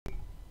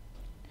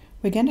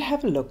we're going to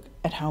have a look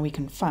at how we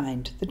can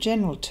find the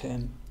general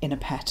term in a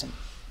pattern.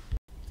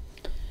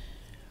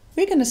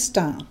 We're going to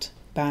start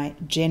by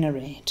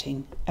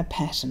generating a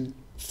pattern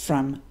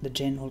from the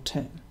general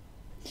term.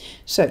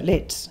 So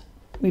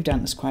we've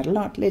done this quite a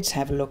lot, let's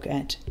have a look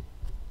at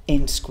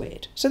n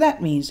squared. So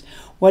that means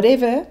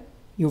whatever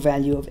your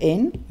value of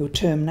n, your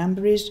term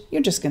number is,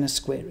 you're just going to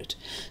square it.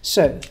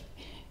 So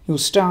you'll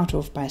start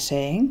off by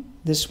saying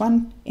this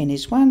one, n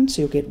is 1,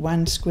 so you'll get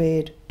 1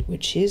 squared,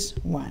 which is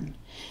 1.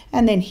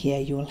 And then here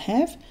you'll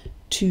have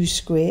 2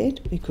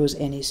 squared, because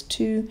n is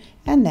 2,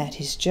 and that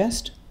is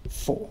just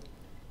 4.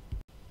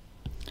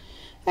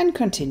 And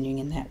continuing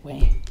in that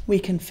way, we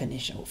can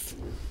finish off.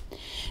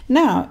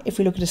 Now, if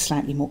we look at a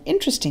slightly more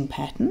interesting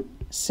pattern,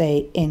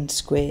 say n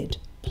squared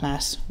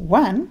plus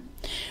 1,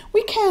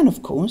 we can,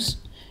 of course,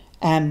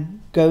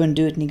 go and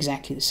do it in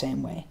exactly the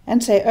same way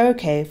and say,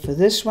 okay, for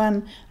this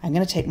one, I'm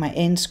going to take my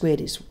n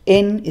squared,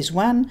 n is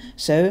 1,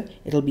 so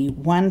it'll be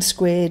 1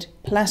 squared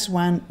plus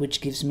 1,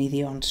 which gives me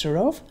the answer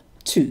of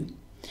 2.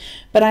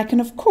 But I can,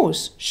 of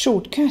course,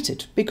 shortcut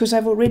it because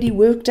I've already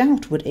worked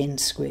out what n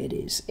squared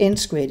is. N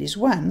squared is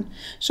 1,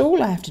 so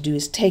all I have to do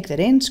is take that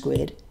n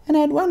squared and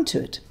add 1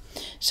 to it.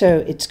 So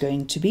it's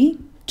going to be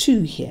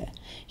 2 here.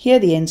 Here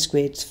the n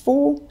squared is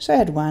 4, so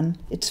add 1,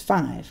 it's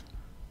 5.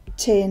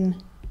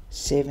 10,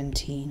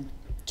 17,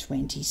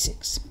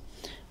 26.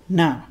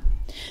 Now,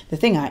 the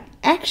thing I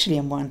actually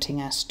am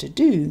wanting us to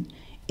do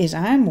is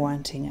I'm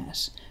wanting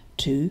us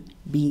to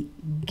be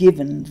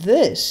given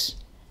this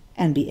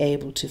and be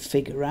able to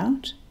figure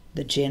out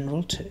the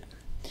general term.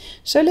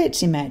 So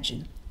let's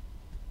imagine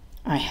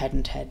I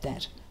hadn't had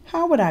that.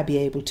 How would I be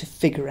able to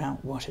figure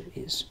out what it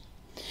is?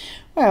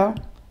 Well,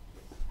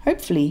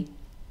 hopefully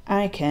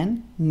I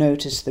can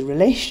notice the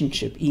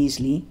relationship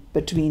easily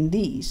between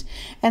these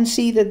and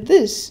see that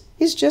this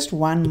is just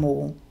 1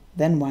 more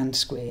than 1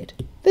 squared.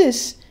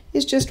 This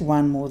is just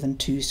 1 more than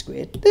 2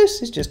 squared.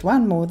 This is just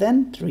 1 more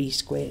than 3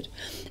 squared.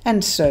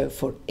 And so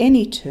for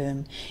any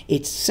term,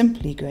 it's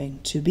simply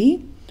going to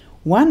be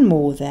 1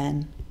 more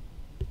than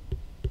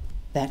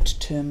that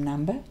term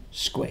number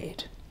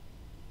squared.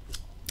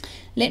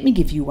 Let me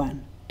give you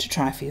one to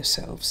try for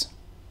yourselves.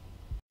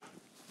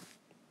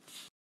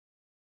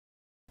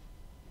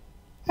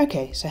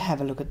 Okay, so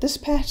have a look at this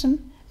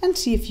pattern and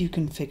see if you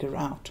can figure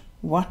out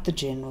what the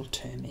general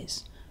term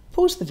is.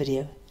 Pause the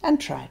video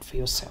and try it for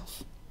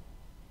yourself.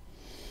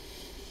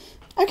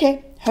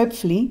 Okay,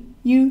 hopefully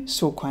you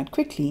saw quite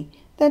quickly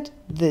that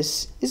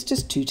this is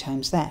just 2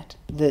 times that.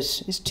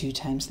 This is 2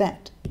 times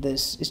that.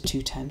 This is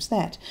 2 times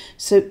that.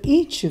 So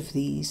each of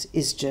these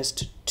is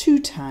just 2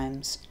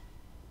 times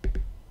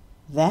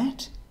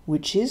that,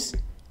 which is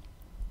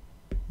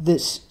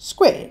this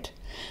squared.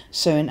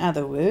 So in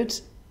other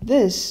words,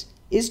 this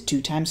is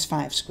 2 times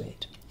 5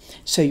 squared.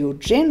 So your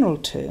general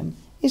term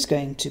is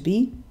going to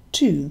be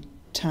 2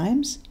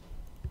 times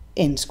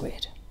n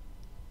squared.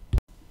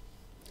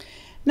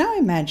 Now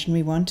imagine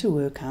we want to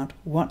work out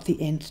what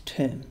the nth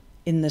term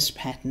in this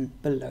pattern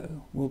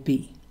below will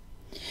be.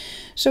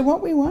 So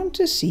what we want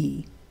to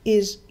see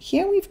is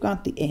here we've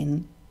got the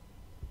n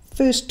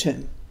first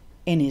term.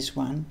 N is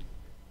 1,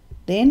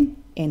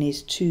 then n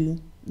is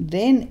 2,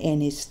 then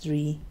n is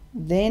 3,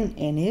 then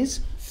n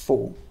is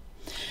 4.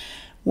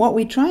 What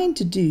we're trying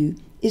to do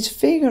is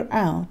figure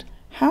out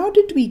how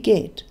did we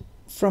get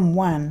from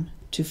 1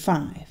 to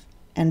 5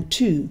 and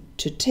 2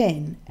 to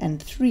 10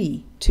 and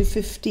 3 to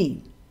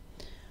 15.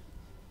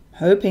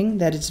 Hoping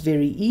that it's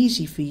very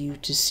easy for you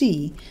to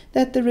see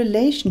that the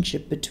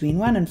relationship between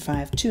 1 and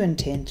 5, 2 and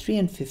 10, 3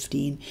 and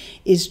 15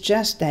 is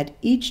just that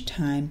each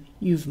time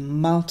you've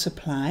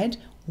multiplied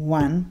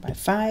 1 by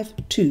 5,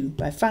 2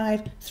 by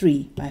 5,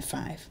 3 by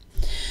 5.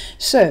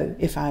 So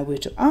if I were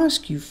to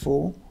ask you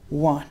for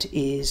what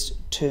is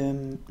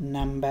term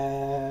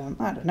number,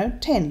 I don't know,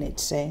 10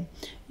 let's say,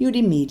 you'd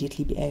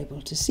immediately be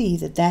able to see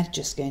that that's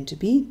just going to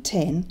be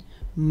 10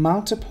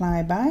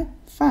 multiplied by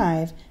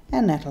 5,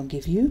 and that'll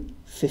give you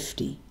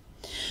 50.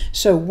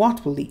 So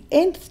what will the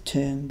nth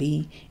term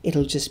be?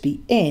 It'll just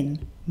be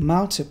n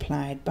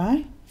multiplied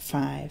by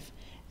 5,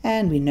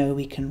 and we know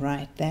we can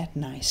write that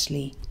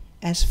nicely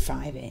as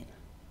 5n.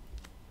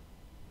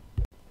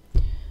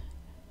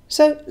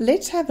 So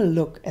let's have a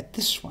look at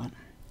this one.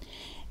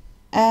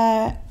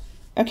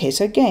 Okay,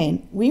 so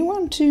again, we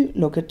want to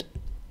look at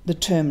the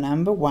term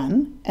number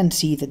 1 and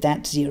see that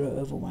that's 0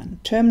 over 1.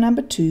 Term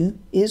number 2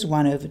 is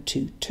 1 over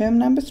 2. Term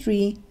number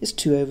 3 is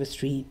 2 over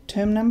 3.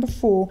 Term number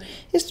 4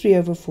 is 3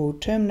 over 4.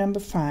 Term number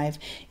 5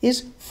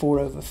 is 4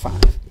 over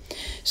 5.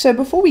 So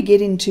before we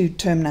get into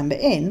term number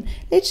n,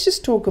 let's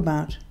just talk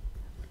about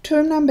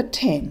term number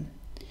 10.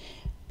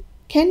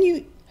 Can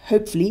you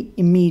hopefully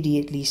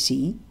immediately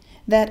see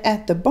that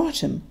at the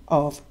bottom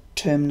of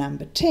term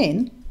number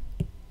 10,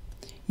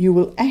 you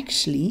will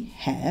actually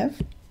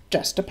have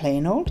just a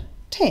plain old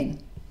 10,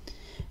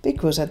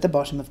 because at the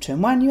bottom of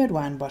term 1 you had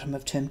 1, bottom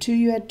of term 2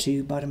 you had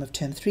 2, bottom of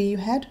term 3 you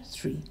had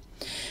 3.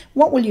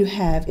 What will you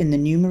have in the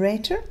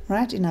numerator,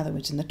 right? In other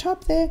words, in the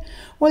top there,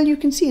 well, you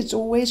can see it's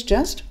always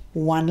just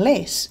 1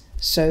 less,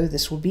 so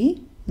this will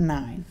be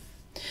 9.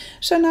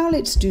 So now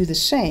let's do the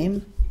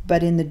same,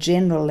 but in the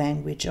general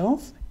language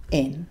of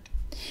n.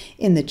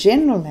 In the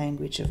general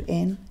language of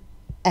n,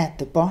 at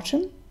the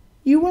bottom,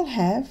 you will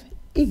have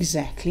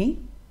exactly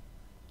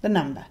the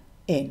number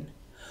n.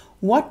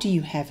 What do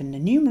you have in the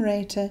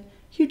numerator?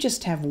 You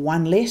just have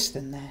one less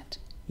than that.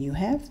 You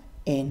have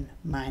n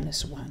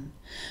minus 1.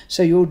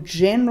 So your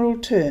general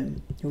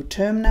term, your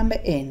term number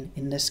n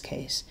in this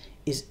case,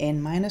 is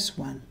n minus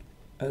 1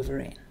 over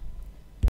n.